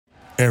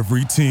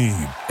Every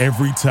team,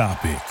 every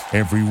topic,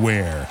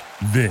 everywhere.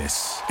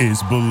 This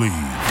is Believe.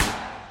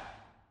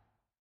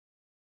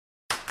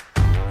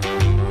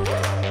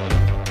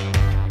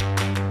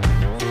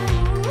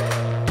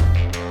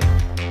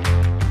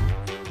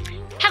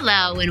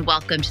 Hello and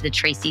welcome to the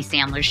Tracy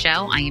Sandler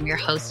Show. I am your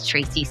host,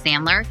 Tracy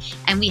Sandler,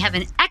 and we have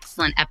an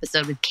excellent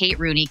episode with Kate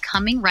Rooney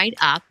coming right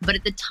up. But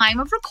at the time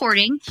of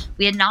recording,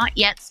 we had not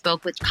yet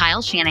spoke with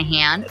Kyle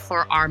Shanahan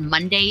for our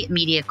Monday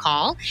media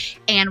call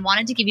and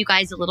wanted to give you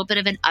guys a little bit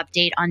of an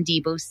update on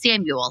Deebo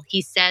Samuel.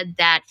 He said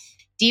that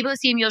Deebo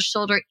Samuel's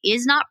shoulder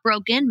is not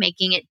broken,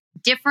 making it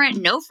different,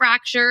 no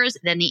fractures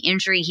than the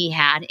injury he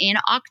had in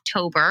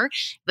October,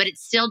 but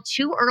it's still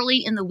too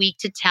early in the week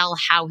to tell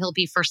how he'll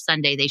be for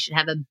Sunday. They should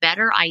have a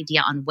better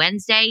idea on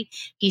Wednesday.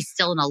 He's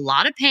still in a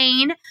lot of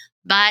pain,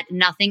 but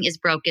nothing is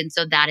broken,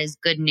 so that is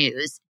good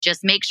news.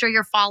 Just make sure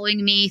you're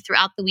following me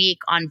throughout the week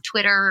on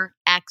Twitter,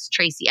 X,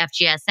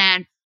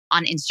 TracyFGSN,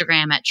 on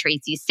Instagram at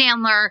Tracy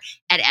Sandler,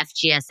 at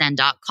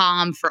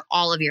FGSN.com for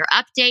all of your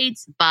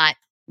updates, but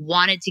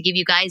wanted to give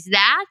you guys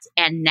that,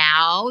 and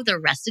now the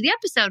rest of the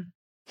episode.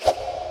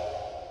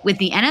 With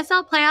the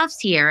NFL playoffs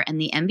here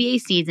and the NBA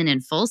season in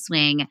full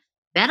swing,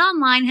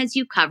 BetOnline has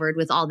you covered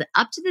with all the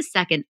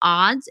up-to-the-second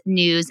odds,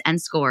 news,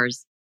 and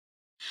scores.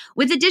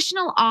 With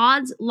additional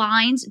odds,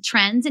 lines,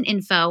 trends, and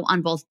info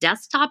on both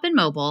desktop and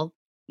mobile,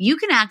 you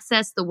can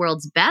access the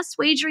world's best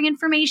wagering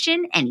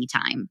information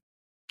anytime.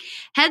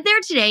 Head there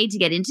today to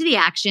get into the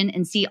action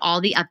and see all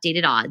the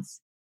updated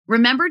odds.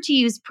 Remember to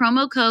use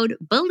promo code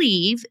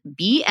BELIEVE,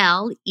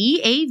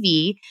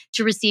 BLEAV,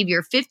 to receive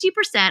your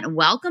 50%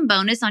 welcome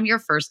bonus on your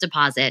first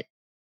deposit.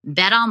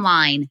 Bet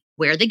online,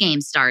 where the game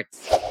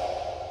starts.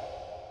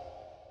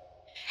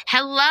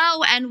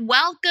 Hello and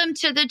welcome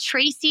to the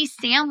Tracy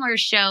Sandler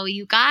Show.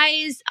 You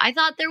guys, I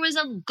thought there was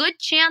a good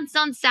chance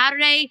on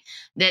Saturday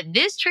that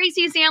this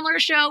Tracy Sandler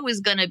Show was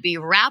going to be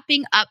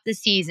wrapping up the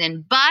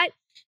season, but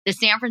the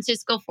San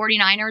Francisco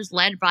 49ers,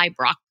 led by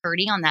Brock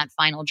Purdy on that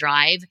final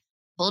drive,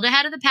 pulled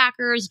ahead of the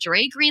Packers.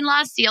 Dre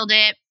Greenlaw sealed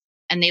it,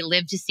 and they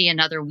lived to see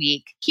another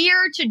week.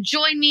 Here to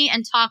join me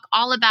and talk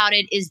all about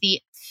it is the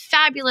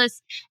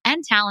fabulous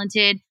and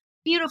talented,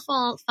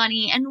 beautiful,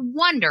 funny, and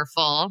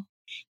wonderful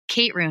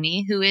Kate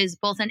Rooney, who is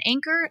both an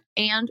anchor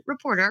and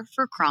reporter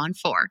for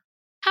KRON4.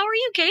 How are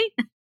you, Kate?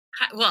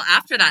 Well,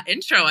 after that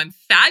intro, I'm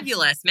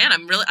fabulous. Man,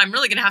 I'm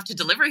really going to have to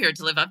deliver here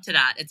to live up to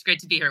that. It's great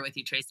to be here with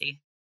you,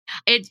 Tracy.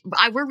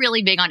 We're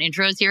really big on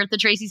intros here at the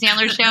Tracy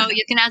Sandler Show.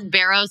 You can ask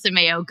Barros and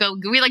Mayoko.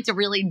 We like to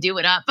really do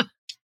it up.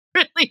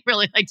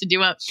 really like to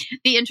do up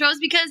the intros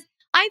because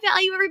I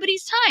value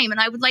everybody's time and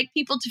I would like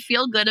people to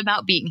feel good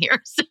about being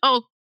here. So,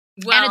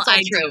 well, and it's all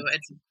I true. do.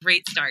 It's a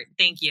great start.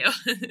 Thank you.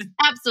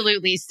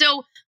 Absolutely.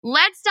 So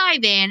let's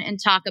dive in and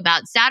talk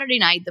about Saturday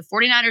night. The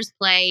 49ers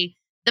play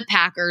the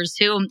Packers,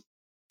 who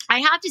I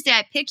have to say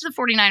I picked the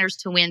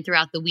 49ers to win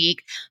throughout the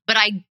week, but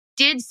I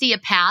did see a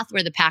path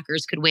where the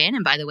Packers could win.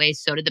 And by the way,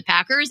 so did the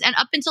Packers. And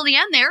up until the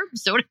end there,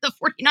 so did the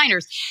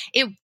 49ers.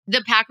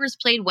 The Packers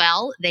played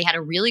well. They had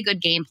a really good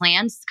game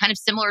plan, kind of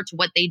similar to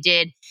what they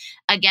did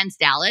against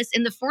Dallas.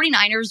 And the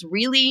 49ers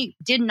really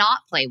did not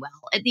play well.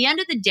 At the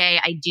end of the day,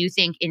 I do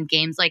think in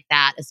games like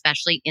that,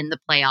 especially in the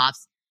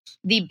playoffs,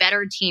 the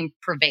better team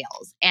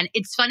prevails. And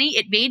it's funny,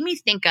 it made me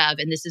think of,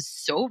 and this is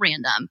so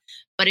random,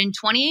 but in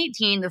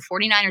 2018, the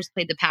 49ers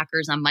played the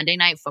Packers on Monday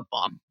Night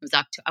Football. It was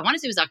I want to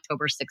say it was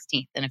October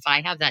 16th. And if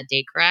I have that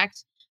date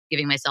correct,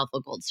 giving myself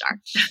a gold star.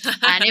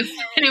 And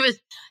it was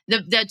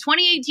the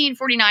 2018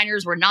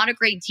 49ers were not a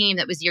great team.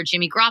 That was the year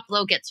Jimmy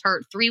Garoppolo gets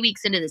hurt 3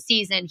 weeks into the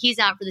season. He's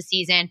out for the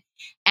season.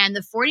 And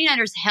the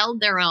 49ers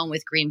held their own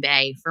with Green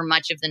Bay for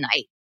much of the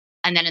night.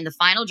 And then in the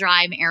final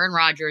drive, Aaron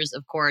Rodgers,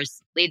 of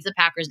course, leads the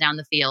Packers down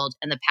the field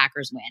and the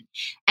Packers win.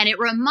 And it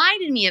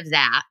reminded me of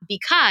that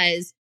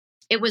because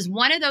it was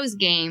one of those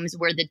games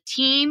where the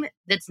team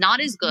that's not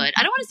as good,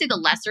 I don't want to say the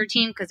lesser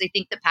team because I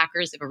think the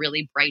Packers have a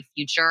really bright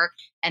future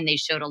and they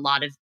showed a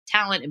lot of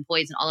talent and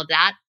poise and all of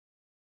that.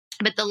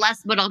 But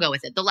I'll go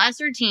with it. The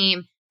lesser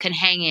team can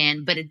hang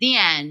in, but at the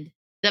end,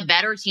 the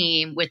better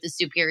team with the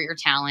superior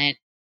talent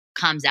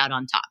comes out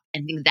on top. I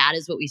think that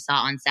is what we saw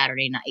on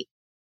Saturday night.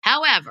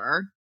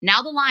 However,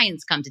 now the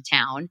Lions come to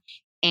town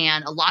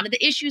and a lot of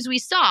the issues we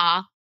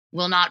saw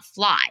will not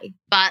fly.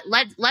 But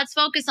let's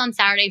focus on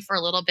Saturday for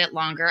a little bit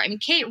longer. I mean,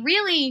 Kate,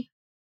 really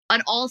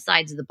on all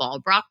sides of the ball.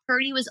 Brock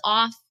Purdy was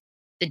off.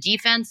 The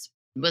defense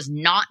was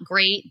not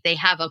great. They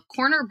have a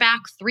cornerback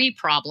 3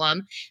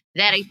 problem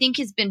that I think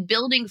has been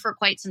building for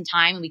quite some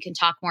time. And we can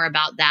talk more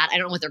about that. I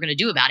don't know what they're going to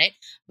do about it,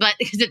 but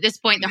because at this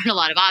point, there aren't a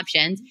lot of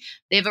options.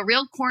 They have a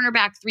real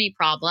cornerback 3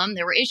 problem.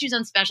 There were issues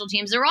on special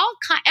teams.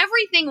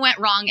 Everything went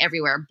wrong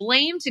everywhere.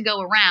 Blame to go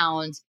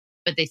around,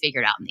 but they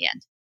figured it out in the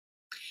end.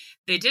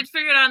 They did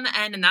figure it out in the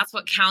end, and that's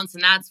what counts.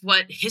 And that's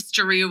what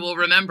history will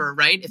remember,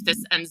 right? If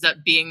this ends up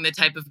being the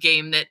type of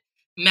game that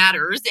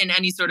matters in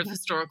any sort of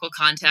historical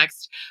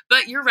context.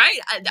 But you're right.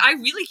 I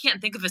really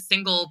can't think of a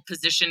single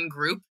position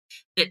group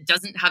that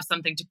doesn't have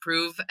something to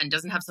prove and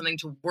doesn't have something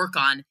to work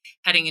on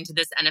heading into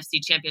this NFC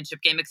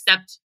Championship game,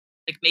 except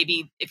Like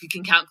maybe if you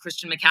can count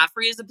Christian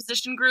McCaffrey as a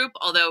position group,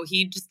 although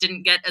he just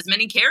didn't get as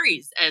many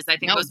carries as I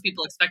think most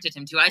people expected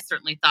him to. I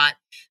certainly thought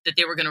that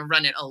they were going to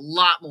run it a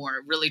lot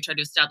more, really try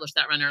to establish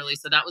that run early.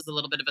 So that was a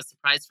little bit of a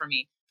surprise for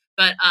me.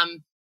 But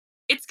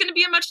it's going to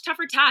be a much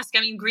tougher task.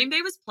 I mean, Green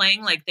Bay was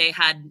playing like they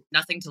had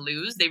nothing to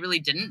lose. They really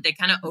didn't. They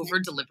kind of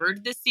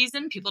over-delivered this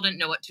season. People didn't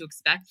know what to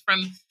expect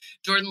from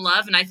Jordan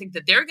Love. And I think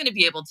that they're going to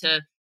be able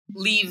to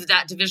leave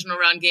that divisional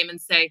round game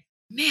and say,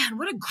 man,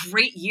 what a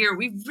great year.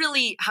 We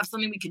really have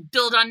something we can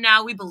build on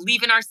now. We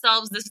believe in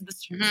ourselves. This is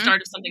the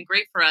start of something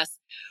great for us.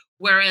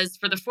 Whereas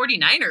for the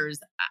 49ers,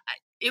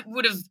 it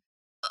would have,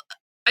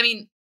 I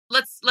mean,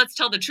 let's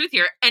tell the truth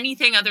here.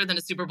 Anything other than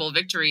a Super Bowl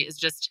victory is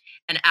just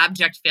an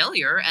abject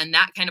failure. And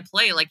that kind of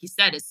play, like you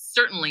said, is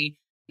certainly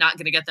not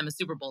going to get them a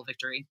Super Bowl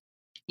victory.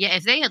 Yeah,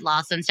 if they had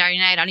lost on Saturday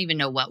night, I don't even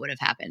know what would have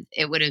happened.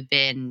 It would have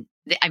been,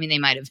 I mean, they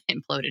might have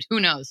imploded. Who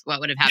knows what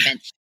would have happened.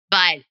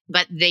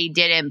 But they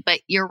didn't. But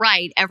you're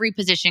right. Every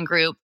position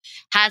group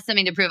has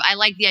something to prove. I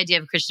like the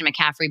idea of Christian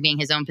McCaffrey being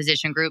his own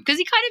position group because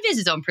he kind of is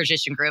his own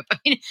position group. I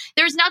mean,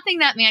 there's nothing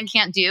that man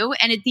can't do.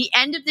 And at the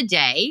end of the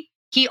day,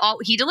 he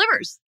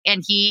delivers,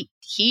 and he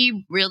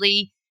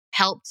really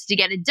helped to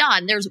get it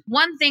done. There's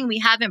one thing we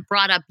haven't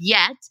brought up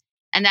yet,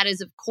 and that is,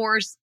 of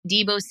course,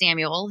 Deebo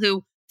Samuel,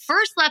 who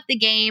first left the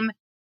game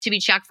to be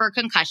checked for a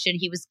concussion.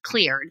 He was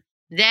cleared.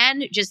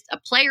 Then just a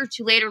play or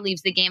two later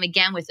leaves the game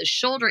again with a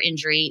shoulder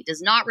injury,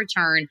 does not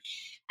return.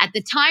 At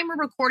the time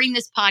we're recording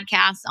this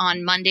podcast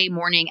on Monday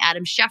morning,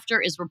 Adam Schefter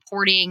is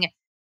reporting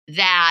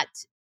that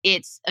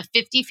it's a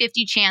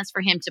 50-50 chance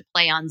for him to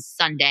play on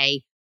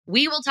Sunday.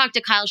 We will talk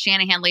to Kyle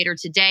Shanahan later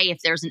today. If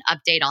there's an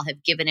update, I'll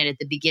have given it at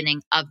the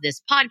beginning of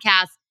this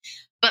podcast.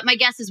 But my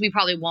guess is we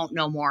probably won't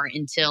know more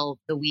until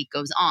the week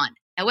goes on.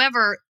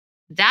 However,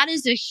 that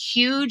is a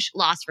huge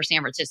loss for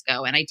San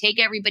Francisco. And I take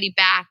everybody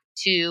back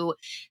to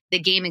the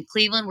game in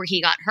Cleveland where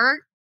he got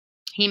hurt.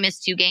 He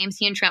missed 2 games.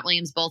 He and Trent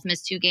Williams both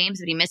missed 2 games,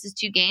 but he misses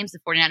 2 games. The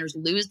 49ers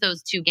lose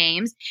those 2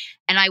 games.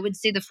 And I would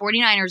say the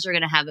 49ers are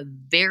going to have a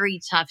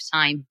very tough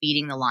time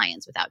beating the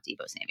Lions without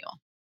Deebo Samuel.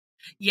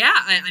 Yeah,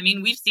 I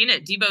mean, we've seen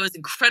it. Deebo is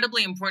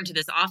incredibly important to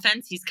this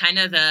offense. He's kind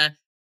of the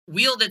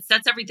wheel that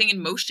sets everything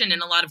in motion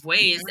in a lot of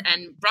ways.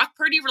 And Brock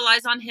Purdy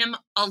relies on him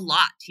a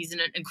lot. He's an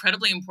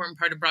incredibly important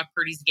part of Brock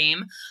Purdy's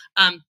game.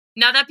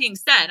 Now, that being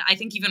said, I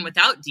think even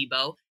without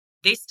Deebo,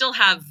 they still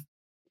have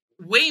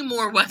way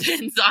more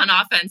weapons on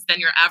offense than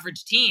your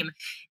average team.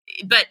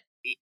 But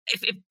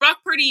if Brock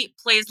Purdy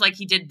plays like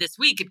he did this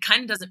week, it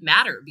kind of doesn't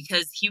matter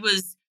because he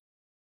was,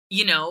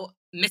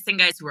 missing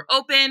guys who were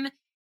open.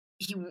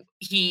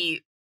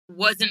 He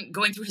wasn't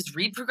going through his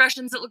read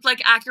progressions, it looked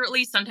like,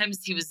 accurately. Sometimes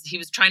he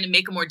was trying to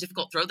make a more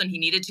difficult throw than he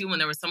needed to when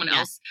there was someone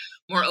else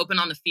more open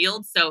on the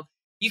field. So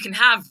you can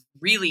have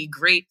really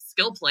great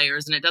skill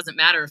players, and it doesn't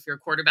matter if your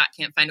quarterback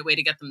can't find a way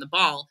to get them the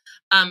ball.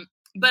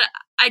 But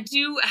I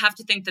do have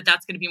to think that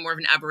that's going to be more of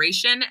an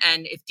aberration.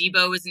 And if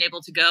Deebo isn't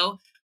able to go,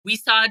 we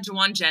saw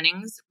Juwan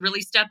Jennings really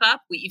step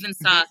up. We even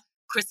saw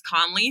Chris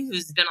Conley,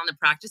 who's been on the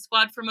practice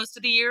squad for most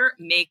of the year,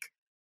 make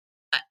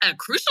a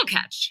crucial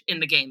catch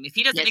in the game. If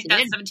he doesn't make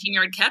that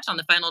 17-yard catch on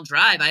the final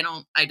drive, I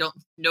don't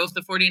know if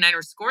the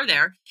 49ers score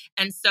there.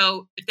 And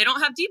so if they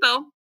don't have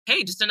Deebo,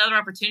 hey, just another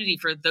opportunity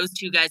for those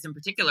 2 guys in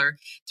particular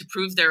to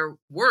prove their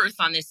worth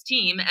on this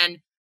team. And,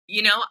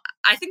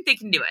 I think they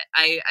can do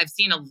it. I've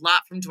seen a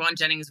lot from Juwan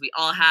Jennings. We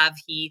all have.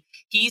 He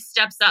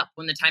steps up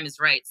when the time is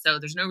right. So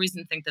there's no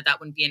reason to think that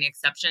wouldn't be any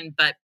exception.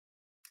 But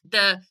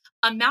the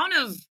amount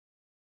of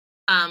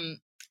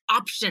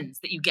options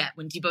that you get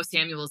when Deebo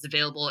Samuel is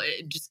available,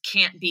 it just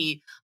can't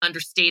be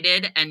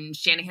understated. And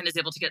Shanahan is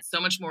able to get so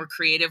much more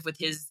creative with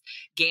his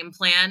game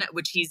plan,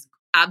 which he's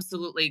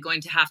absolutely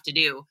going to have to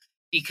do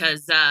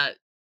because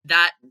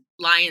that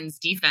Lions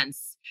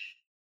defense,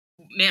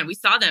 man, we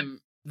saw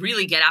them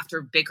really get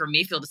after Baker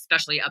Mayfield,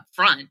 especially up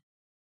front.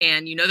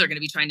 And they're going to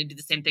be trying to do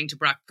the same thing to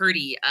Brock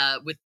Purdy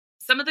with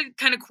some of the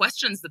kind of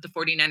questions that the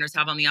 49ers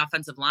have on the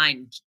offensive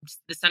line.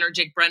 The center,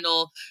 Jake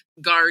Brendel,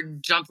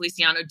 guard, John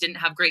Feliciano didn't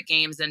have great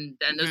games. And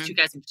those 2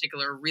 guys in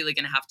particular are really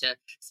going to have to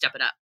step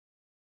it up.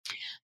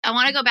 I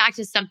want to go back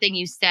to something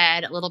you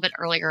said a little bit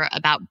earlier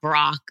about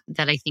Brock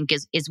that I think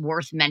is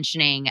worth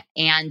mentioning.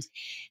 And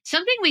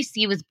something we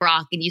see with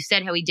Brock, and you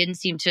said how he didn't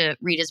seem to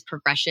read his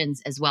progressions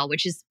as well,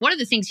 which is one of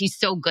the things he's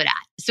so good at.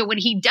 So when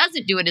he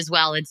doesn't do it as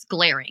well, it's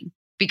glaring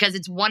because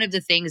it's one of the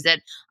things that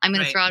I'm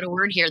going to throw out a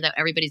word here that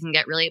everybody's going to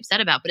get really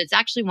upset about, but it's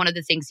actually one of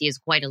the things he is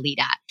quite elite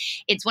at.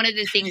 It's one of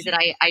the things that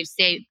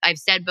I've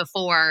said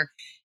before.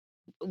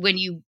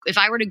 If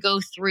I were to go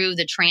through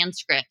the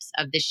transcripts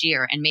of this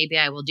year, and maybe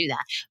I will do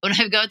that, when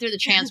I go through the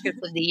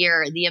transcripts of the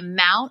year, the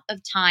amount of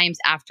times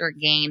after a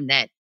game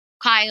that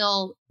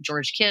Kyle,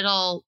 George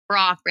Kittle,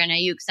 Brock, Brandon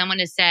Ayuk, someone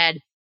has said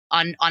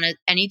on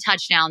any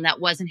touchdown that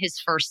wasn't his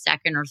first,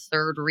 second, or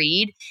third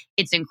read,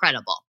 it's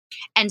incredible.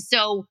 And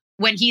so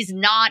when he's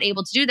not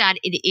able to do that,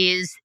 it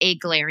is a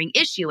glaring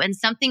issue. And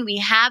something we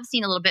have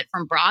seen a little bit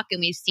from Brock, and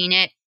we've seen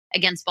it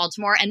against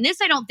Baltimore. And this,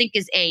 I don't think,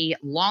 is a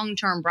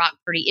long-term Brock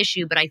Purdy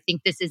issue, but I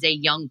think this is a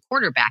young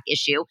quarterback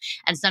issue.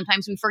 And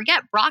sometimes we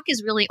forget Brock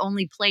has really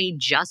only played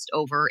just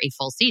over a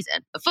full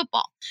season of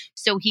football.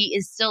 So he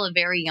is still a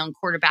very young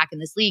quarterback in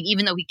this league,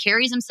 even though he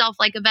carries himself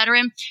like a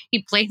veteran.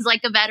 He plays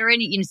like a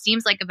veteran. He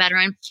seems like a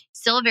veteran,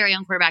 still a very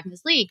young quarterback in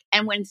this league.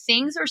 And when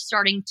things are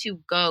starting to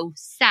go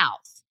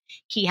south,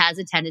 he has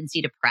a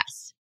tendency to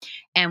press.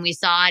 And we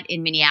saw it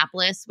in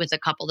Minneapolis with a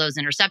couple of those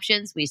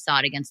interceptions. We saw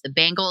it against the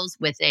Bengals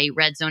with a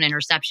red zone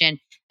interception.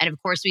 And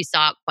of course, we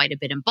saw it quite a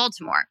bit in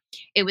Baltimore.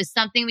 It was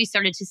something we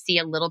started to see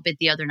a little bit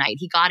the other night.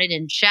 He got it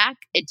in check.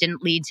 It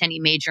didn't lead to any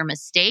major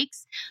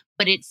mistakes,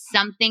 but it's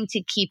something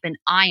to keep an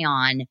eye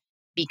on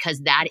because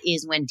that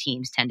is when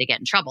teams tend to get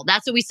in trouble.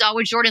 That's what we saw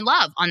with Jordan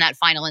Love on that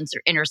final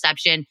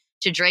interception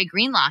to Dre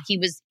Greenlaw. He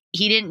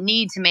didn't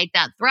need to make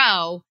that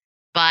throw,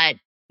 but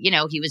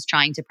he was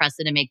trying to press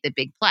it and make the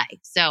big play.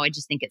 So I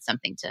just think it's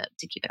something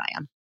to keep an eye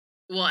on.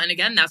 Well, and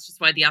again, that's just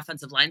why the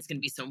offensive line is going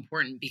to be so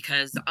important,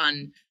 because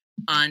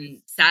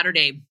on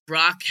Saturday,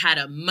 Brock had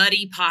a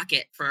muddy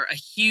pocket for a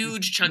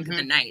huge chunk of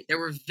the night. There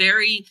were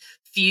very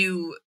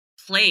few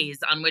plays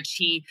on which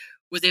he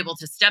was able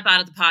to step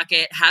out of the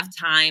pocket, have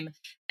time,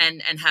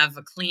 and have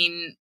a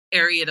clean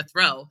area to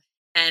throw.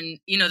 And,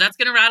 that's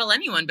going to rattle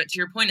anyone. But to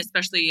your point,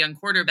 especially a young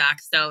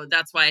quarterback. So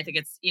that's why I think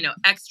it's,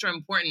 extra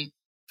important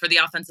for the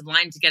offensive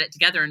line to get it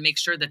together and make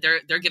sure that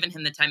they're giving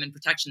him the time and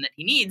protection that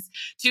he needs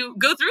to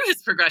go through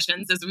his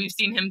progressions, as we've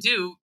seen him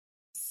do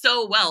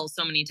so well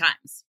so many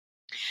times.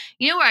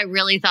 Where I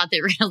really thought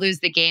they were going to lose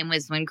the game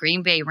was when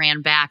Green Bay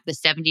ran back the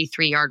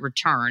 73-yard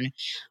return,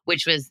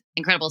 which was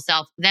incredible.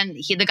 Then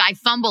the guy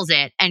fumbles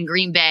it, and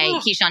Green Bay,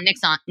 Keyshawn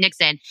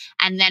Nixon,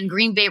 and then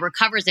Green Bay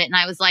recovers it. And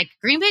I was like,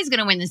 Green Bay's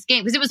going to win this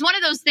game, because it was one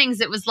of those things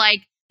that was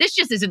like, this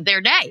just isn't their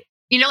day.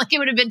 It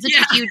would have been such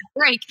a huge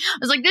break. I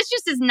was like, this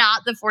just is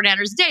not the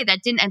 49ers' day.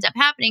 That didn't end up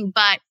happening.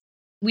 But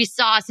we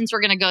saw, since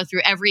we're going to go through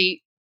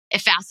every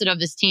facet of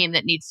this team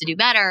that needs to do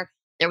better,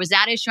 there was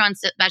that issue on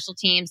special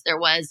teams. There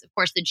was, of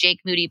course, the Jake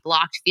Moody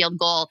blocked field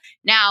goal.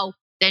 Now,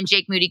 then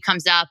Jake Moody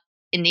comes up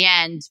in the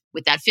end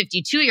with that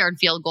 52-yard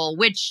field goal,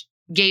 which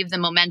gave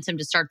them momentum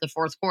to start the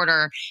fourth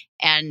quarter.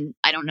 And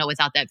I don't know,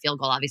 without that field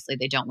goal, obviously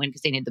they don't win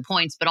because they need the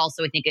points. But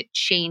also I think it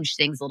changed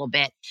things a little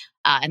bit.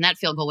 And that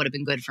field goal would have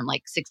been good from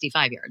like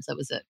 65 yards. That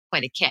was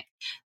quite a kick.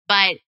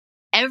 But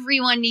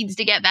everyone needs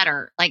to get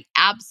better. Like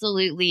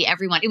absolutely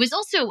everyone. It was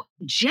also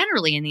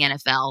generally in the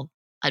NFL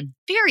a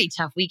very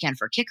tough weekend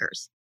for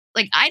kickers.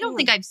 Like, I don't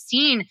think I've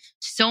seen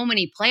so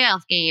many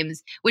playoff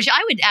games, which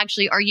I would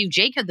actually argue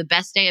Jake had the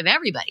best day of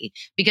everybody,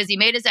 because he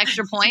made his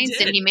extra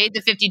points and he made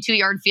the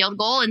 52-yard field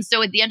goal. And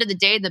so at the end of the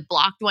day, the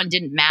blocked one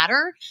didn't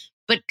matter.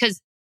 But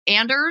because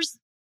Anders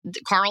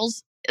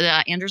Carlson, did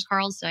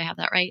I have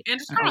that right?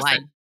 Anders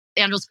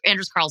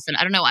Carlson.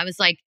 I don't know. I was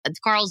like,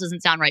 Carls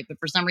doesn't sound right, but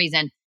for some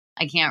reason,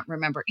 I can't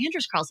remember.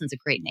 Anders Carlson's a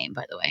great name,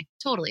 by the way.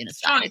 Totally an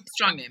aside.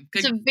 Strong name.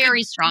 It's a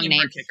very strong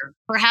name.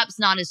 Perhaps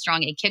not as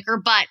strong a kicker,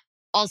 but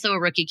also a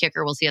rookie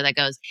kicker. We'll see how that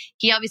goes.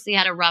 He obviously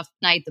had a rough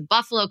night. The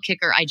Buffalo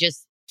kicker, I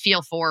just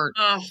feel for.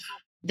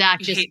 That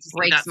just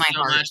breaks my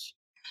heart.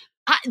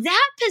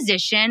 That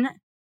position,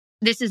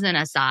 this is an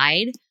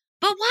aside,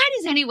 but why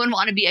does anyone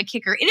want to be a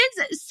kicker?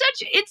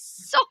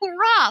 It's so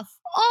rough.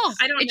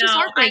 I don't know. Just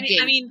heartbreaking.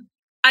 I mean,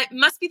 it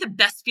must be the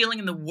best feeling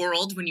in the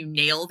world when you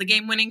nail the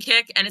game-winning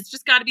kick, and it's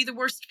just got to be the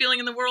worst feeling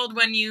in the world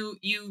when you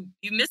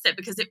miss it,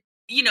 because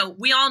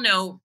we all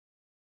know.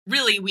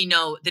 Really, we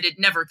know that it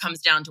never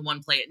comes down to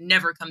one play. It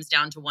never comes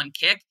down to one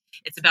kick.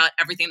 It's about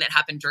everything that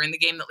happened during the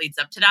game that leads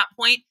up to that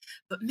point.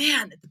 But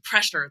man, the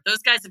pressure, those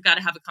guys have got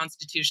to have a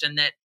constitution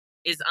that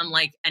is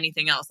unlike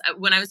anything else.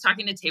 When I was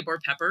talking to Tabor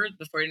Pepper,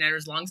 the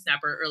 49ers long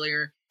snapper,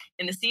 earlier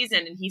in the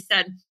season, and he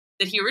said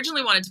that he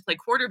originally wanted to play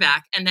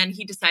quarterback, and then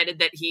he decided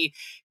that he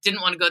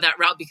didn't want to go that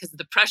route because of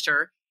the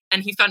pressure.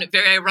 And he found it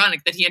very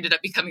ironic that he ended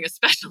up becoming a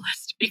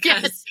specialist,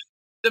 because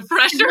the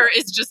pressure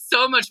is just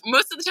so much.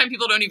 Most of the time,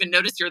 people don't even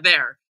notice you're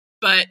there.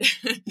 But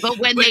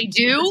when they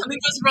do, something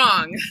goes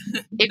wrong.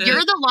 If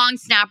you're the long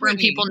snapper and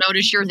people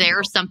notice you're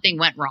there, something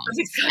went wrong.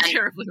 Something's gone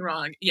terribly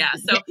wrong. Yeah.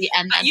 So,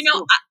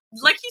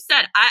 like you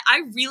said,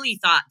 I really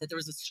thought that there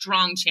was a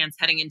strong chance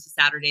heading into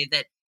Saturday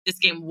that this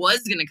game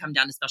was going to come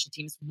down to special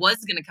teams, was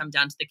going to come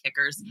down to the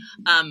kickers.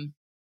 And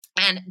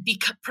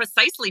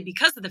precisely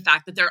because of the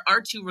fact that there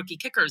are two rookie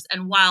kickers.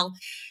 And while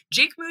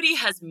Jake Moody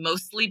has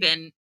mostly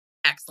been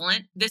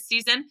excellent this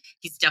season,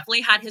 he's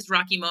definitely had his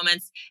rocky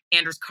moments.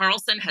 Anders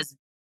Carlson has,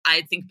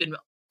 I think, been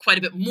quite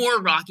a bit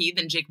more rocky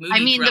than Jake Moody.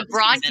 I mean, the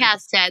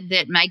broadcast said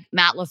that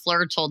Matt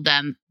LaFleur told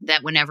them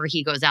that whenever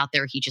he goes out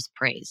there, he just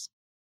prays.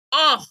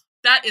 Oh,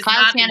 that is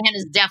Kyle Shanahan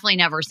is definitely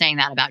never saying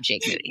that about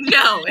Jake Moody.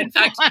 No, in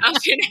fact, Kyle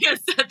Shanahan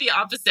said the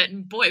opposite.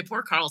 And boy,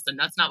 poor Carlson,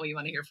 that's not what you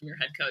want to hear from your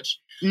head coach.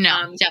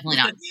 No, definitely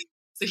not.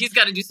 So he's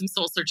got to do some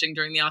soul searching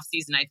during the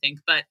offseason, I think.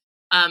 But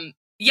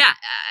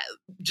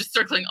just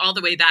circling all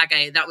the way back,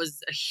 that was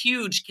a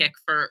huge kick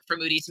for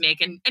Moody to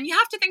make. And you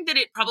have to think that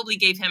it probably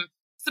gave him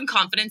some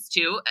confidence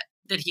too,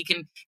 that he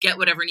can get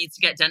whatever needs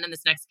to get done in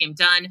this next game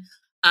done.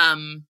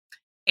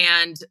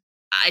 And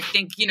I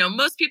think,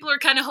 most people are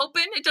kind of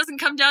hoping it doesn't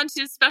come down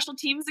to special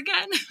teams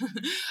again.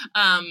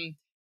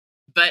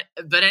 But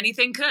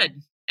anything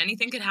could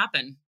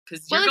happen,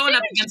 because you're going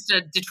up against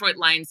a Detroit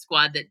Lions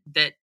squad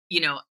that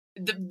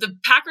the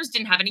Packers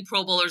didn't have any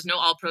Pro Bowlers, no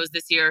All Pros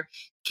this year.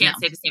 Can't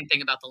say the same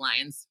thing about the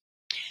Lions.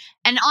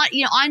 And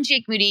on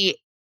Jake Moody,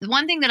 the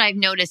one thing that I've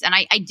noticed, and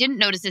I didn't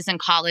notice this in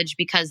college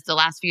because the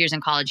last few years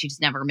in college, he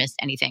just never missed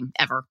anything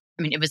ever.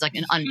 I mean, it was like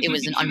an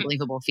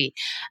unbelievable feat.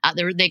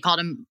 They called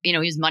him, he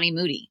was Money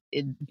Moody.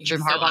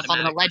 Jim Harbaugh called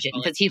him a legend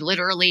because he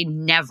literally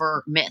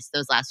never missed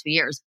those last few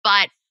years.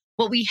 But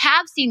what we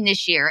have seen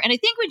this year, and I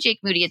think with Jake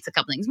Moody, it's a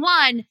couple things.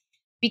 One,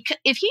 because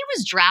if he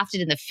was drafted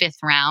in the 5th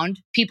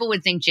round, people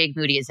would think Jake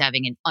Moody is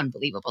having an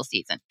unbelievable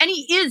season. And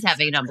he is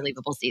having an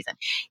unbelievable season.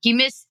 He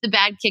missed the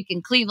bad kick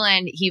in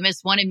Cleveland. He missed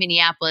one in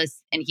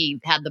Minneapolis, and he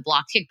had the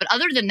blocked kick. But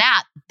other than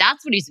that,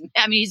 that's what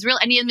he's real.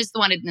 And he missed the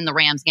one in the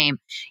Rams game,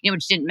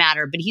 which didn't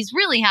matter. But he's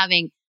really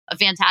having a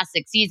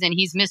fantastic season.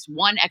 He's missed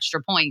one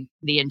extra point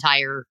the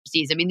entire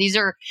season. I mean, these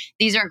are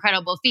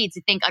incredible feats.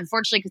 I think,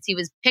 unfortunately, because he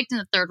was picked in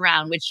the 3rd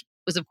round, which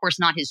was, of course,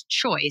 not his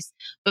choice,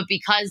 but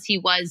because he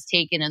was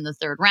taken in the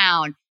 3rd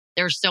round,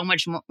 there's so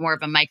much more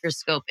of a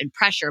microscope and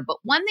pressure. But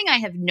one thing I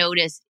have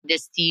noticed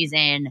this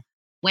season,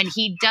 when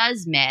he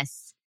does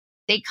miss,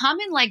 they come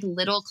in like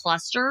little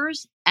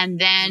clusters, and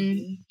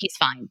then he's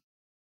fine.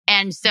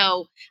 And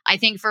so I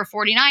think for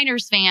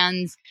 49ers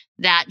fans,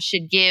 that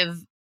should give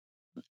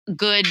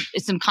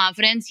some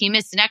confidence. He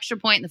missed an extra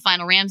point in the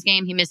final Rams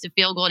game. He missed a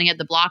field goal, and he had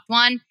the blocked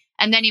one.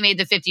 And then he made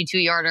the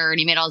 52-yarder, and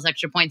he made all his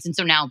extra points. And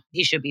so now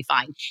he should be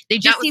fine. They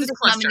just seem to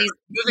come in these.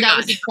 That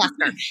was his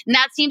cluster. And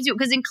that seems to,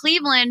 because in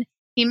Cleveland,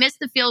 he missed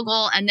the field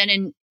goal. And then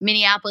in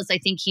Minneapolis, I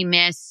think he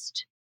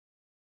missed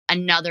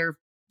another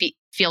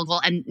field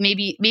goal, and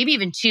maybe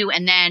even 2,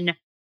 and then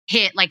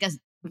hit like a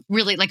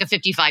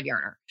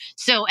 55-yarder.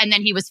 So, and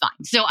then he was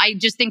fine. So I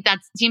just think that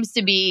seems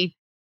to be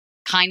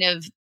kind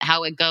of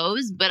how it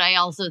goes. But I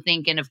also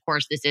think, and of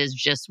course, this is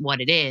just what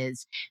it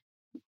is,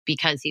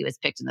 because he was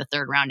picked in the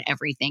 3rd round,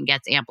 everything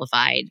gets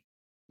amplified,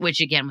 which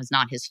again was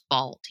not his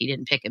fault. He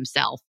didn't pick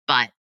himself.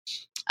 But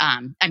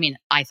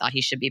I thought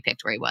he should be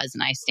picked where he was,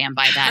 and I stand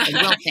by that and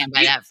will stand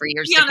by that for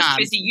years to come.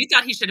 Tracy, you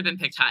thought he should have been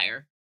picked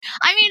higher.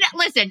 I mean,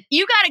 listen,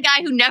 you got a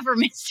guy who never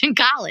missed in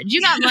college.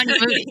 You got Money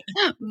Moody.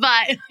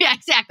 But yeah,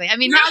 exactly. I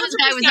mean, how this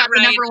guy was not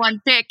the number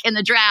 1 pick in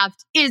the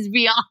draft is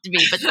beyond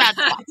me, but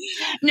that's fine.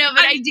 No,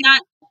 but I do.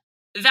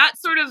 That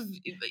sort of,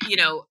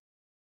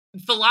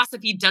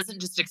 philosophy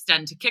doesn't just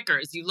extend to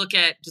kickers. You look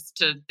at, just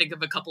to think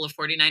of a couple of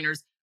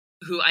 49ers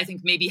who I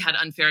think maybe had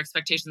unfair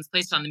expectations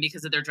placed on them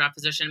because of their draft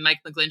position,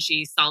 Mike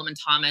McGlinchey, Solomon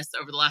Thomas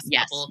over the last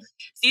couple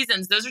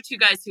seasons. Those are 2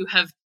 guys who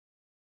have,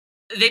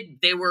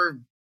 they were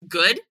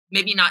good,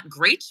 maybe not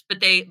great,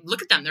 but they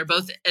look at them. They're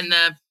both in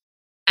the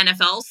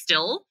NFL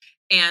still,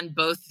 and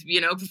both,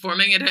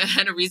 performing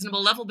at a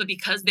reasonable level. But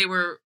because they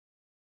were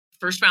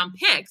 1st round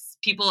picks,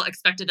 people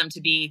expected them to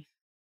be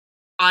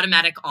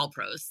automatic all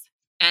pros.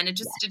 And it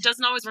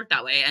doesn't always work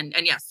that way. And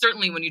yeah,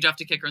 certainly when you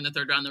draft a kicker in the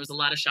 3rd round, there was a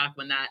lot of shock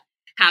when that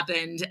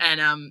happened.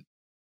 And,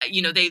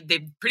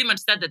 they pretty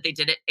much said that they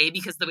did it, A,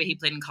 because of the way he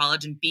played in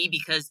college, and B,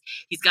 because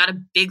he's got a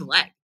big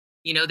leg.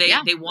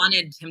 They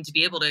wanted him to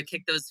be able to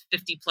kick those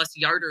 50+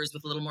 yarders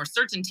with a little more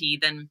certainty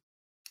than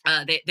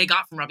they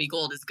got from Robbie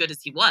Gould, as good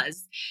as he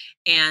was.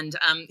 And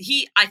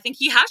I think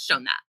he has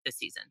shown that this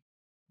season.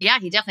 Yeah,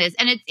 he definitely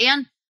is.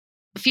 And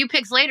a few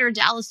picks later,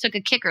 Dallas took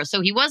a kicker,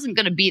 so he wasn't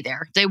going to be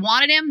there. They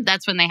wanted him.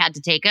 That's when they had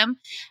to take him,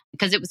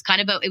 because it was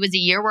it was a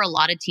year where a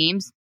lot of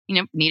teams,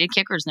 needed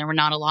kickers, and there were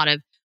not a lot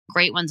of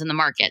great ones in the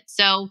market.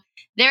 So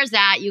there's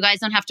that. You guys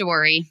don't have to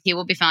worry. He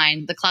will be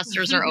fine. The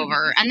clusters are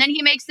over. And then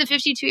he makes the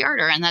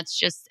 52-yarder, and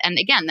and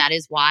again, that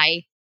is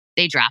why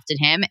they drafted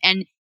him.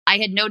 And I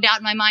had no doubt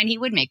in my mind he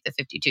would make the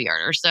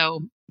 52-yarder.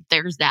 So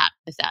there's that,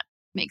 if that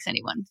makes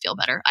anyone feel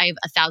better. I have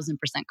 1,000%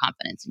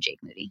 confidence in Jake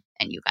Moody,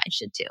 and you guys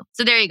should too.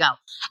 So there you go.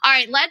 All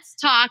right, let's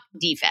talk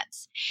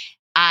defense.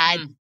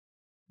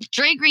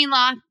 Dre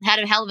Greenlaw had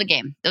a hell of a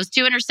game. Those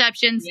 2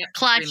 interceptions,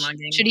 clutch.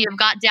 Should he have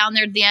got down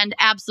there at the end?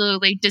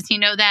 Absolutely. Does he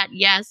know that?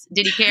 Yes.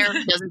 Did he care?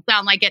 Doesn't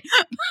sound like it,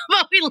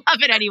 but we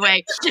love it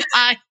anyway.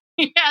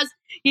 He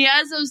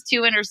has those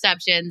 2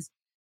 interceptions.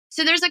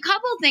 So there's a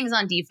couple of things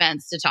on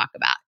defense to talk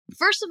about.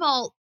 First of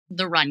all,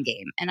 the run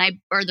game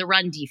or the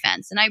run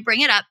defense. And I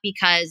bring it up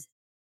because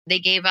they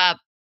gave up,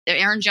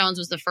 Aaron Jones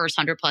was the first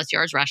 100+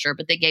 yards rusher,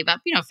 but they gave up,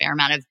 a fair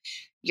amount of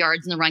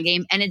yards in the run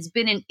game. And it's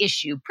been an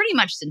issue pretty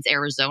much since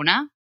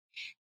Arizona.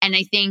 And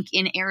I think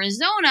in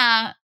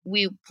Arizona,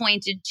 we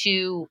pointed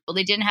to,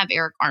 they didn't have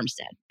Eric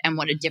Armstead and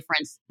what a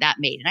difference that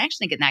made. And I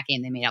actually think in that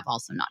game, they may have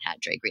also not had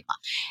Dre Greenlaw.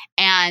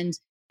 And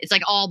it's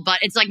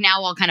like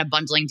now all kind of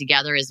bundling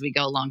together as we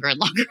go longer and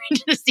longer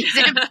into the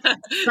season.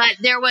 But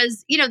there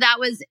was, that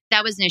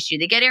was an issue.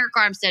 They get Eric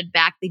Armstead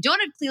back. They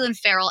don't have Cleveland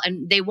Farrell,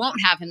 and they won't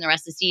have him the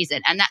rest of the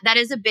season. And that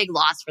is a big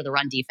loss for the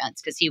run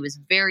defense, because he was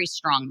very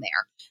strong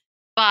there.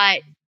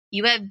 But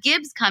you have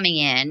Gibbs coming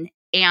in,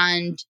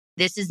 and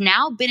this has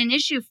now been an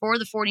issue for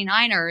the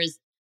 49ers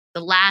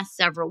the last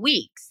several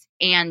weeks.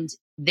 And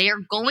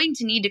they're going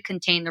to need to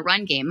contain the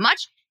run game.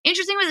 Much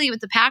interestingly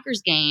with the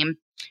Packers game,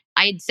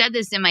 I had said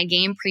this in my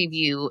game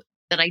preview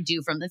that I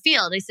do from the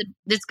field. I said,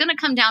 it's going to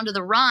come down to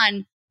the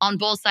run on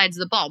both sides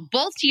of the ball.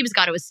 Both teams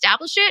got to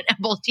establish it and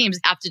both teams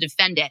have to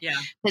defend it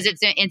because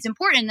it's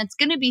important. And it's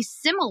going to be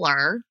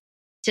similar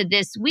to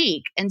this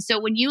week. And so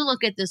when you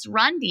look at this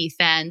run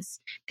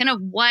defense, kind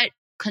of what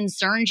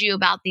concerns you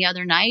about the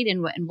other night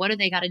and what do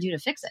they got to do to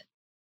fix it?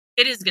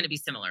 It is going to be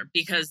similar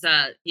because,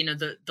 the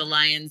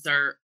Lions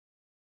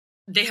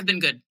they have been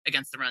good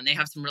against the run. They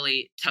have some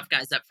really tough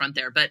guys up front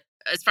there. But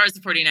as far as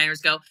the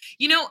 49ers go,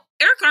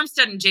 Eric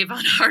Armstead and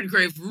Javon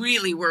Hargrave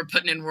really were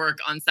putting in work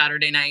on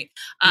Saturday night.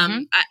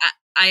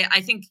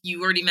 I think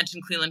you already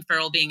mentioned Cleveland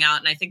Farrell being out,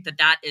 and I think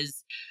that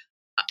is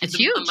it's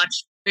huge. A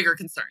much bigger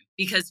concern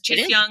because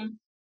Chase Young,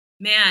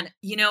 man,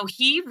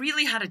 he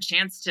really had a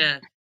chance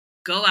to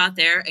go out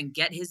there and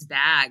get his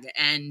bag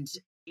and,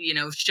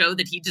 show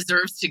that he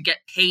deserves to get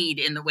paid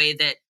in the way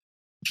that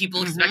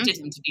people expected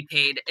him to be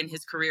paid in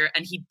his career.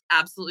 And he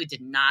absolutely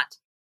did not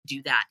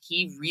do that.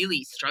 He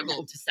really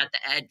struggled to set the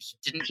edge.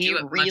 Didn't do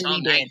it much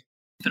all night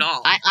at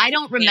all. I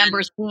don't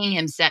remember seeing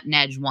him set an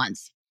edge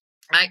once.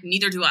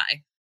 Neither do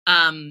I.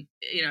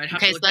 I'd have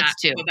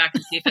to go back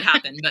and see if it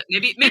happened, but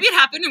maybe it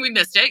happened and we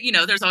missed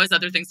it. There's always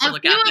other things to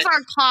look at. A few of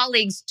our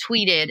colleagues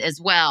tweeted as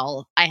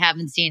well, I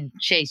haven't seen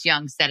Chase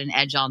Young set an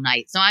edge all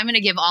night. So I'm going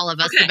to give all of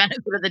us the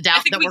benefit of the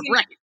doubt that we're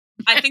right.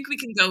 I think we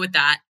can go with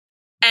that.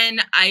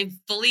 And I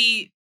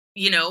fully,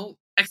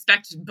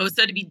 expect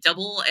Bosa to be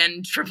double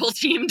and triple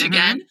teamed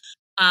again.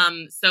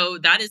 So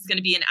that is going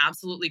to be an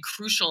absolutely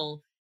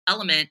crucial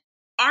element.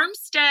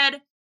 Armstead,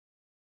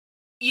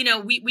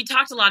 we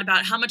talked a lot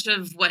about how much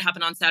of what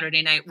happened on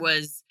Saturday night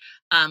was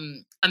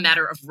a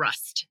matter of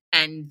rust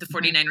and the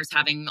 49ers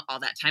having all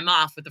that time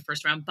off with the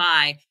first round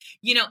bye.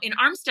 In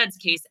Armstead's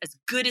case, as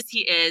good as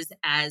he is,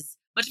 as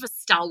much of a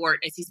stalwart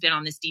as he's been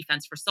on this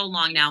defense for so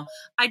long now,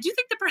 I do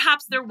think that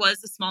perhaps there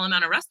was a small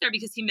amount of rust there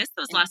because he missed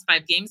those last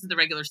 5 games of the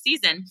regular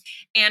season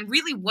and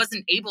really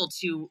wasn't able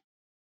to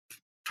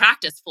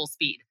practice full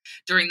speed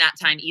during that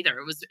time either.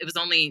 It was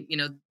only,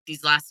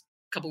 these last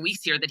couple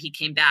weeks here that he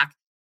came back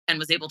and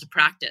was able to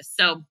practice.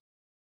 So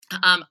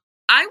I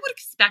would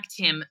expect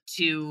him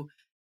to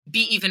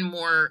be even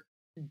more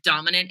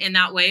dominant in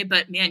that way.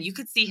 But man, you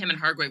could see him and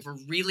Hargrave were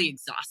really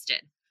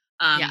exhausted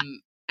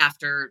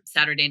after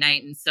Saturday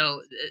night. And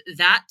so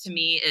that to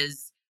me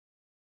is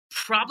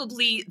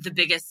probably the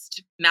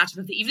biggest matchup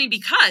of the evening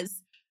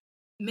because,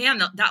 man,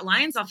 that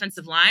Lions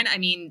offensive line, I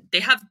mean,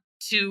 they have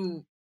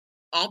 2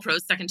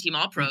 all-pros, second-team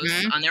all-pros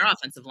on their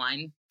offensive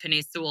line,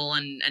 Penei Sewell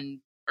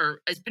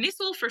or is Penei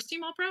Sewell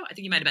first-team all-pro? I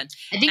think he might have been.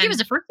 I think he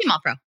was a first-team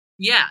all-pro.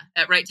 Yeah,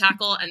 at right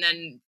tackle. And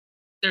then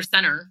their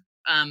center,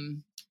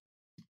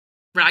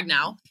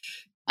 Ragnow.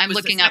 I'm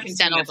looking up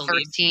Sewell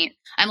first team.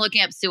 I'm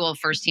looking up Sewell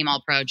first team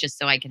all pro just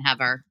so I can have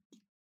our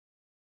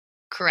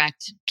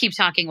correct. Keep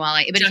talking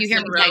but if you hear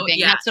me typing,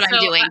 that's what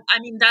I'm doing. I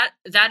mean,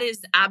 that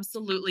is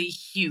absolutely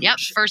huge. Yep.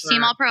 First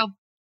team all pro.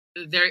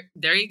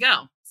 There you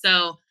go.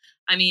 So,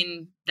 I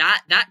mean,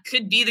 that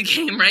could be the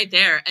game right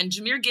there. And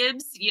Jahmyr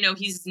Gibbs,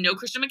 he's no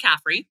Christian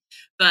McCaffrey,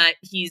 but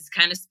he's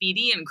kind of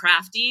speedy and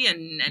crafty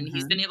and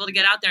he's been able to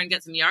get out there and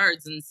get some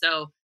yards. And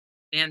so,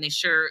 man, they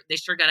sure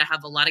got to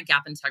have a lot of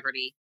gap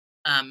integrity.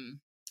 And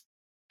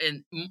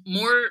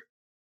more,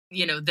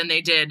 than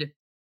they did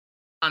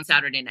on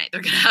Saturday night.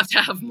 They're going to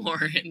have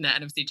more in the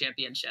NFC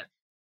Championship.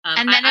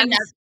 And then I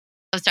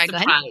was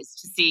surprised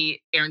to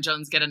see Aaron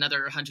Jones get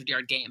another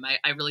 100-yard game.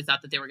 I really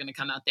thought that they were going to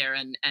come out there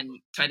and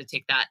try to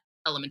take that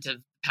element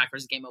of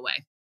Packers game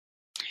away.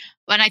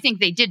 But I think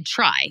they did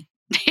try.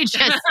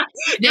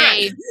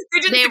 They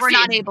were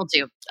not able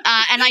to.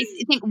 And I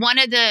think one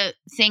of the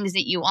things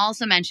that you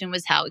also mentioned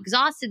was how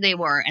exhausted they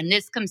were. And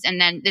this comes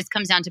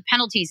down to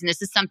penalties. And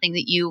this is something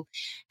that you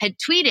had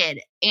tweeted.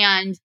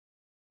 And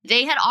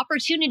they had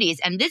opportunities.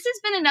 And this has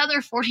been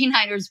another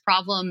 49ers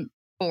problem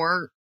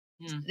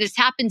this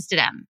happens to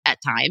them at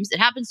times. It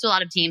happens to a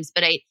lot of teams,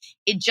 but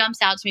it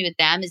jumps out to me with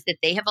them is that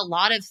they have a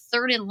lot of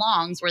 3rd and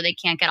longs where they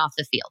can't get off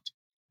the field.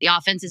 The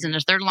offense is in a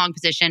 3rd and long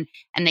position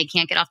and they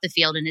can't get off the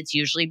field. And it's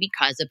usually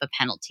because of a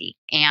penalty.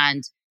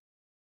 And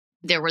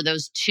there were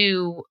those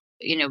 2,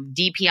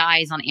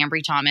 DPIs on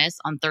Ambry Thomas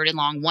on 3rd and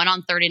long, one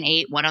on 3rd and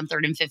 8, one on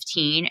 3rd and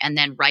 15. And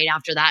then right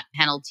after that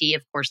penalty,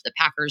 of course, the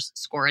Packers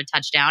score a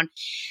touchdown.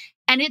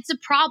 And it's a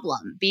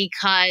problem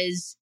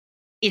because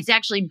it's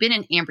actually been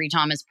an Ambry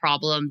Thomas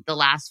problem the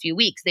last few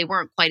weeks. They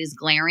weren't quite as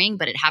glaring,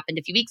 but it happened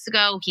a few weeks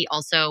ago. He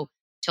also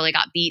totally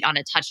got beat on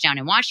a touchdown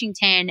in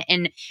Washington.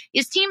 And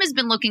his team has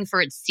been looking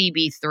for its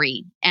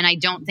CB3. And I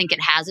don't think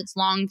it has its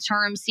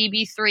long-term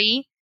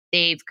CB3.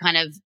 They've kind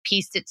of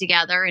pieced it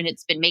together and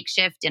it's been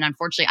makeshift. And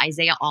unfortunately,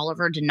 Isaiah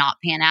Oliver did not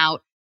pan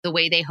out the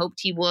way they hoped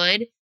he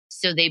would.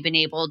 So they've been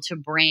able to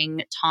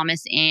bring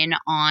Thomas in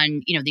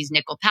on, these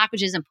nickel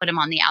packages and put him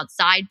on the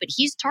outside, but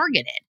he's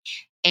targeted.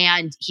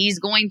 And he's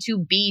going to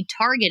be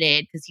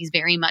targeted because he's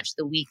very much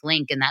the weak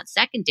link in that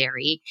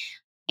secondary.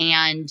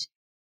 And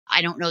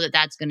I don't know that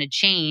that's going to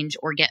change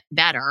or get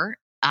better.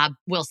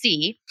 We'll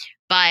see.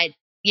 But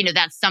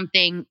that's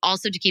something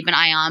also to keep an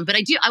eye on. But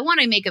I want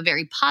to make a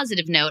very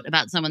positive note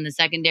about someone in the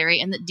secondary,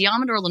 and that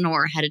Diamador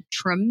Lenore had a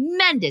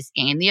tremendous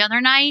game the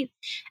other night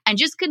and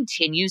just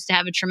continues to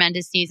have a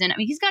tremendous season. I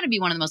mean, he's got to be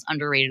one of the most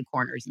underrated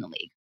corners in the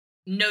league.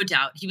 No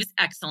doubt. He was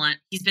excellent.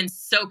 He's been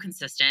so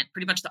consistent,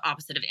 pretty much the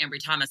opposite of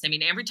Ambry Thomas. I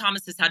mean, Ambry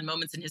Thomas has had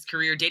moments in his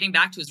career dating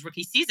back to his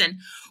rookie season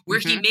where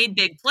he made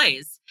big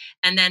plays,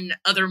 and then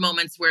other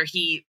moments where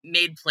he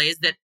made plays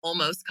that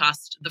almost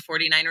cost the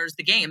 49ers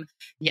the game.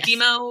 Yes.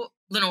 Demo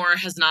Lenore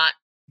has not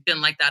been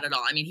like that at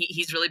all. I mean,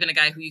 he's really been a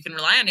guy who you can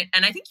rely on.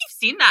 And I think you've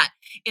seen that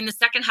in the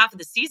second half of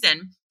the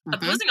season.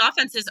 Opposing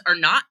offenses are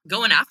not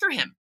going after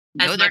him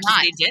as much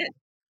as they did.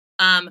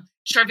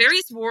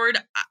 Charvarius Ward,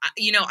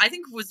 I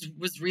think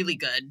was really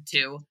good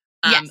too.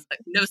 Yes.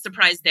 No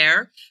surprise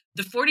there.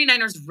 The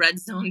 49ers red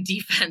zone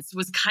defense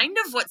was kind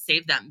of what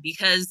saved them,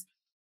 because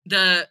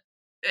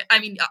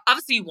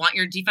obviously you want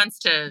your defense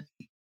to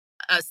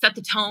set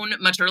the tone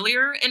much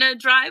earlier in a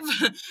drive,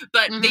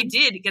 but they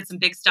did get some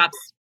big stops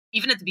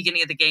even at the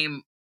beginning of the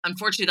game.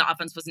 Unfortunately, the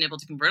offense wasn't able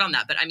to convert on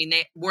that. But I mean,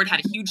 Ward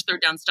had a huge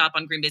third down stop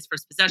on Green Bay's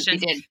first possession.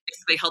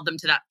 Basically held them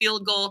to that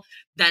field goal.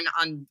 Then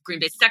on Green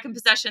Bay's second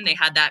possession, they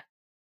had that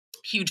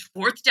huge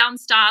fourth down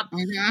stop.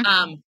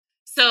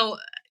 So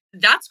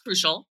that's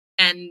crucial,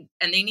 and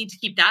they need to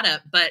keep that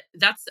up. But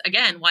that's,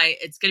 again, why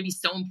it's going to be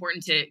so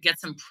important to get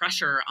some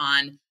pressure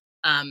on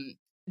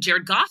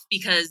Jared Goff,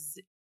 because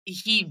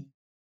he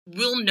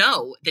will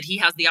know that he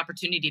has the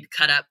opportunity to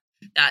cut up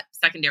that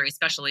secondary,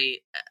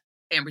 especially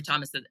Ambry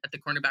Thomas at the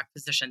cornerback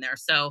position there.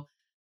 So,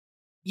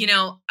 you're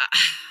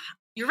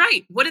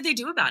right. What did they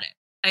do about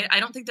it? I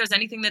don't think there's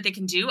anything that they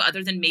can do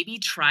other than maybe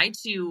try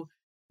to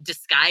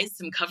disguise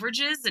some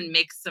coverages and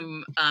make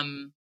some,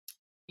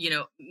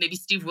 maybe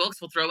Steve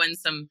Wilkes will throw in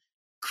some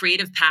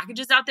creative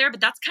packages out there, but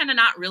that's kind of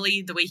not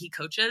really the way he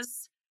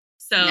coaches.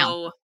 So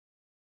no.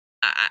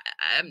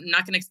 I'm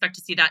not going to expect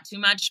to see that too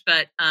much,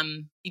 but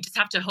you just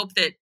have to hope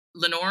that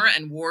Lenore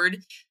and Ward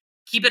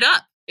keep it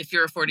up if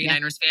you're a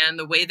 49ers fan,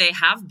 the way they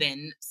have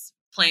been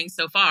playing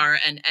so far.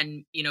 And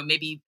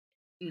maybe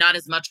not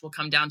as much will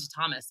come down to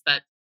Thomas,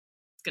 but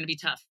it's going to be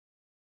tough.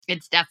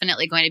 It's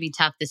definitely going to be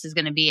tough. This is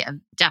going to be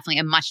definitely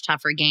a much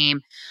tougher game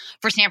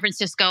for San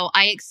Francisco.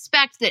 I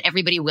expect that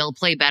everybody will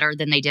play better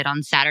than they did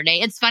on Saturday.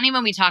 It's funny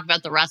when we talk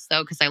about the rest,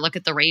 though, because I look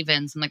at the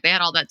Ravens. I'm like, they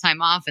had all that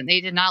time off, and they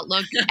did not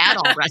look at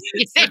all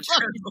rusty. They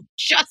looked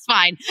just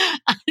fine.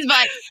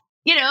 But,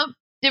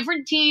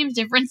 different teams,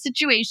 different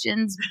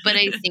situations. But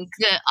I think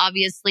that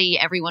obviously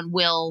everyone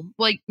will,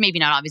 well, maybe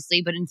not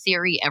obviously, but in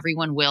theory,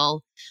 everyone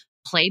will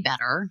play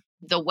better.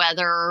 The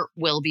weather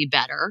will be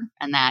better,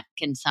 and that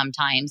can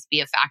sometimes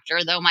be a factor.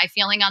 Though my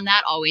feeling on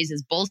that always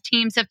is both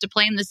teams have to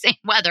play in the same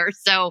weather.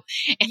 So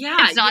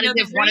it's not as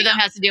if one of them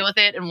has to deal with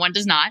it and one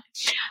does not.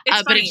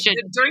 It's funny.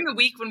 During the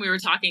week when we were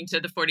talking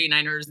to the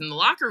 49ers in the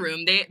locker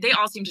room, they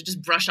all seem to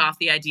just brush off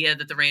the idea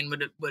that the rain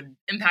would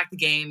impact the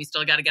game. You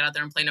still got to get out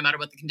there and play no matter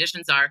what the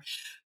conditions are.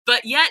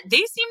 But yet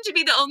they seem to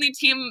be the only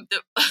team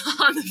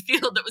on the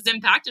field that was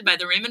impacted by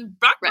the rain. And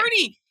Brock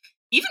Purdy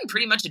even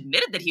pretty much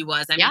admitted that he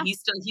was. I mean, he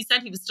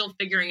said he was still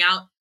figuring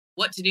out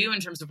what to do in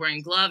terms of wearing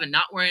a glove and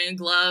not wearing a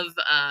glove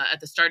at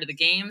the start of the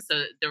game.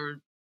 So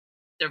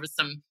there was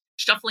some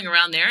shuffling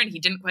around there, and he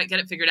didn't quite get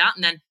it figured out.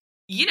 And then,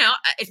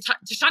 if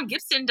Deshaun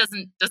Gibson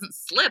doesn't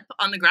slip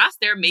on the grass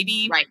there,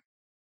 maybe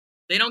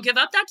they don't give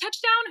up that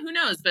touchdown. Who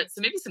knows? But so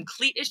maybe some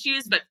cleat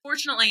issues. But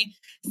fortunately,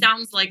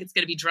 sounds like it's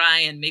going to be dry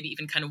and maybe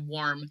even kind of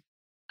warm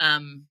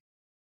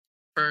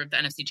for the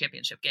NFC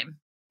Championship game.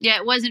 Yeah,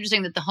 it was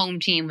interesting that the home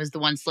team was the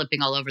one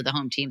slipping all over the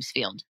home team's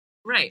field.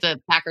 Right. The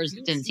Packers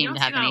didn't seem to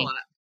have any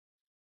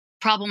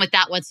problem with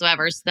that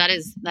whatsoever. So that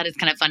is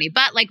kind of funny.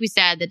 But like we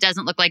said, that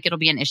doesn't look like it'll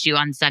be an issue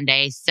on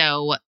Sunday.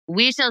 So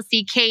we shall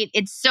see. Kate,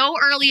 it's so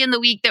early in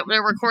the week that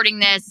we're recording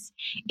this.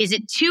 Is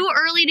it too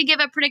early to give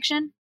a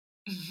prediction?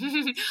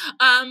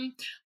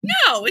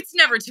 No, it's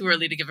never too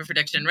early to give a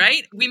prediction,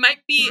 right? We might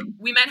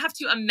have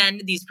to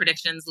amend these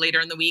predictions later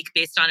in the week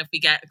based on if we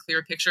get a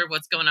clearer picture of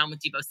what's going on with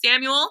Deebo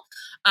Samuel.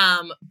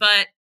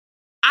 But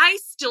I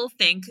still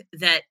think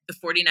that the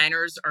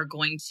 49ers are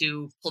going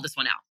to pull this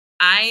one out.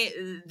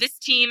 This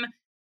team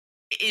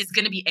is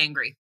going to be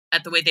angry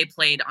at the way they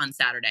played on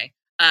Saturday.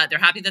 They're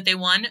happy that they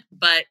won,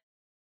 but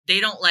they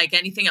don't like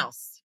anything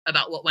else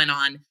about what went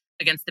on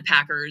against the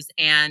Packers.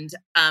 And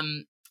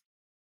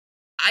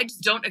I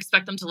just don't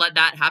expect them to let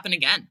that happen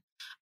again.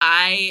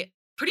 I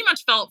pretty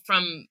much felt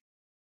from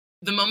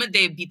the moment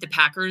they beat the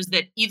Packers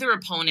that either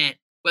opponent,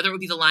 whether it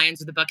would be the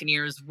Lions or the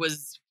Buccaneers,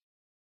 was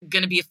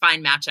going to be a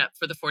fine matchup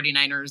for the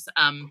 49ers.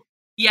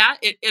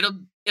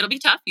 It'll be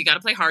tough. You got to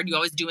play hard. You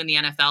always do in the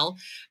NFL.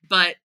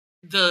 But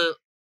the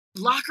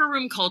locker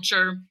room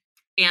culture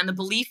and the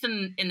belief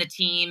in the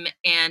team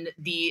and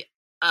the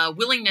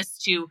willingness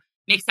to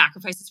make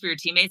sacrifices for your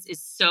teammates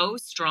is so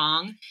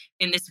strong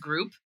in this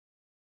group.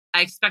 I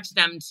expect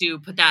them to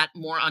put that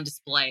more on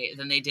display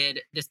than they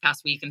did this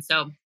past week. And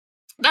so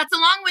that's a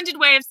long-winded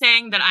way of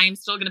saying that I am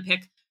still going to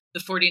pick the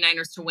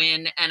 49ers to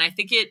win. And I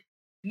think it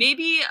may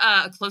be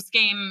a close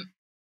game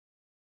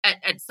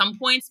at some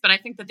points, but I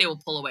think that they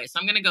will pull away. So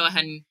I'm going to go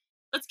ahead and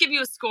let's give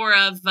you a score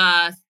of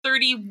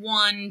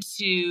 31-21.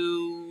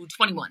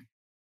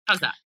 How's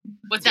that?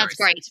 What's That's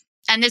yours? great.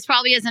 And this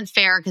probably isn't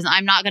fair because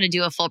I'm not going to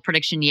do a full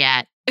prediction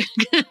yet. But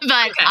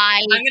okay.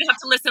 I'm going to have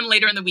to listen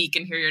later in the week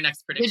and hear your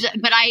next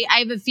prediction. But I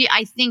have a few.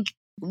 I think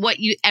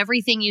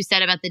everything you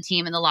said about the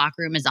team in the locker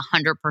room is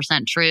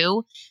 100%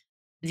 true.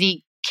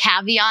 The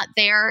caveat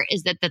there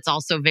is that that's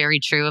also very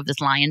true of this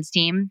Lions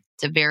team.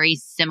 It's a very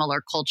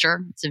similar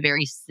culture. It's a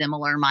very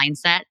similar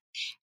mindset.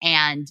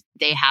 And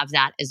they have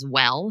that as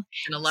well.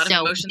 And a lot of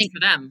emotions for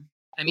them.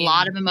 I mean, a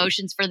lot of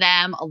emotions for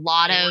them. A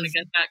lot of. I want to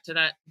get back to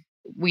that.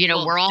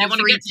 We're all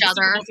for each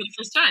other. For the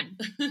first time.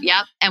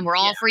 Yep. And we're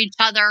all for each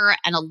other.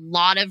 And a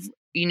lot of,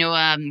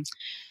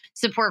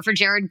 support for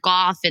Jared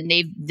Goff. And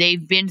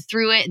they've been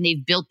through it and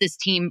they've built this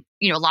team.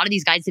 A lot of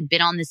these guys have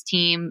been on this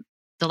team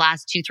the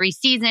last 2-3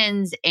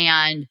 seasons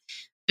and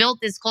built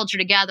this culture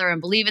together and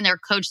believe in their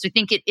coach. So I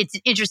think it's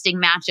an interesting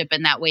matchup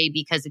in that way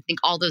because I think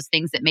all those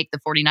things that make the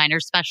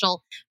 49ers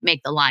special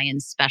make the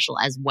Lions special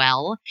as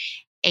well.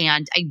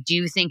 And I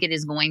do think it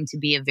is going to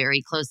be a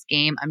very close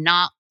game.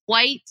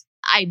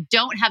 I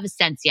don't have a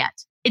sense yet.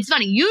 It's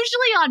funny.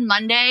 Usually on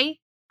Monday,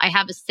 I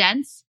have a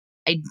sense.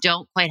 I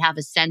don't quite have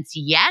a sense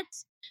yet.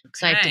 Okay.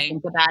 So I have to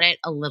think about it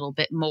a little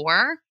bit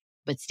more.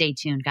 But stay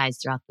tuned, guys,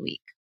 throughout the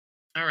week.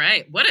 All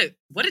right. What a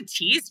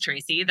tease,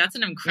 Tracy. That's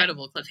an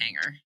incredible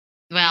cliffhanger.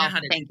 Well,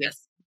 thank you.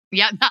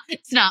 Yeah,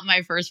 it's not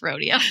my first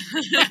rodeo.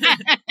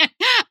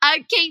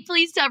 Kate,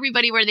 please tell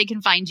everybody where they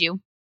can find you.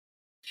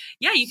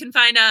 Yeah, you can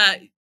find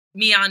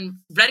me on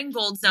Red and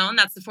Gold Zone.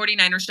 That's the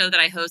 49er show that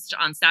I host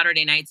on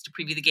Saturday nights to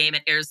preview the game.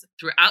 It airs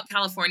throughout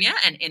California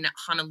and in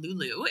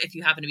Honolulu, if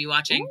you happen to be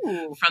watching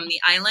from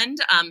the island.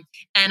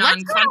 And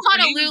let's go to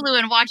Honolulu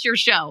and watch your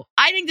show.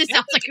 I think this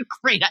sounds like a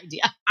great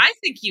idea. I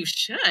think you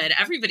should.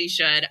 Everybody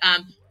should.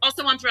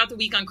 Also on throughout the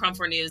week on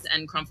KRON4 News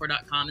and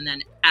KRON4.com, and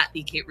then at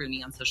the Kate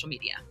Rooney on social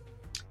media.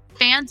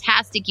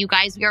 Fantastic, you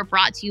guys. We are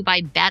brought to you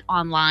by Bet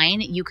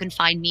Online. You can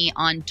find me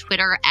on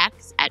Twitter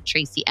X at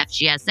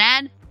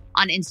TracyFGSN,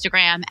 on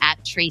Instagram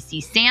at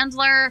Tracy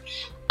Sandler.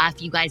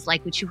 If you guys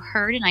like what you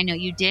heard, and I know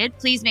you did,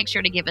 please make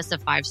sure to give us a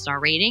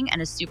 5-star rating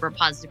and a super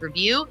positive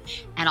review.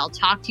 And I'll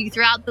talk to you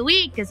throughout the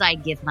week as I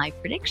give my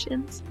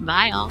predictions.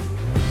 Bye, all.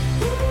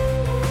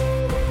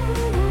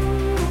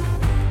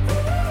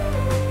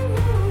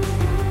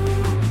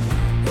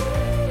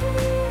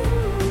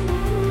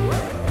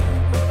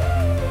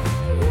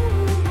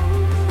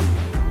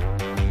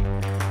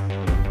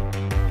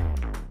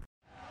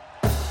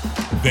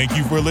 Thank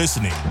you for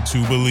listening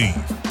to Believe.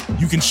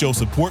 You can show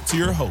support to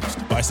your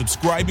host by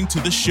subscribing to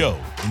the show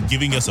and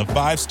giving us a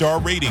 5-star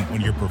rating on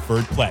your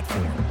preferred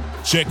platform.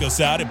 Check us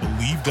out at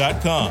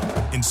Believe.com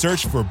and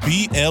search for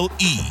BLEAV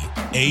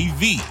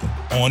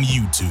on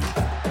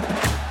YouTube.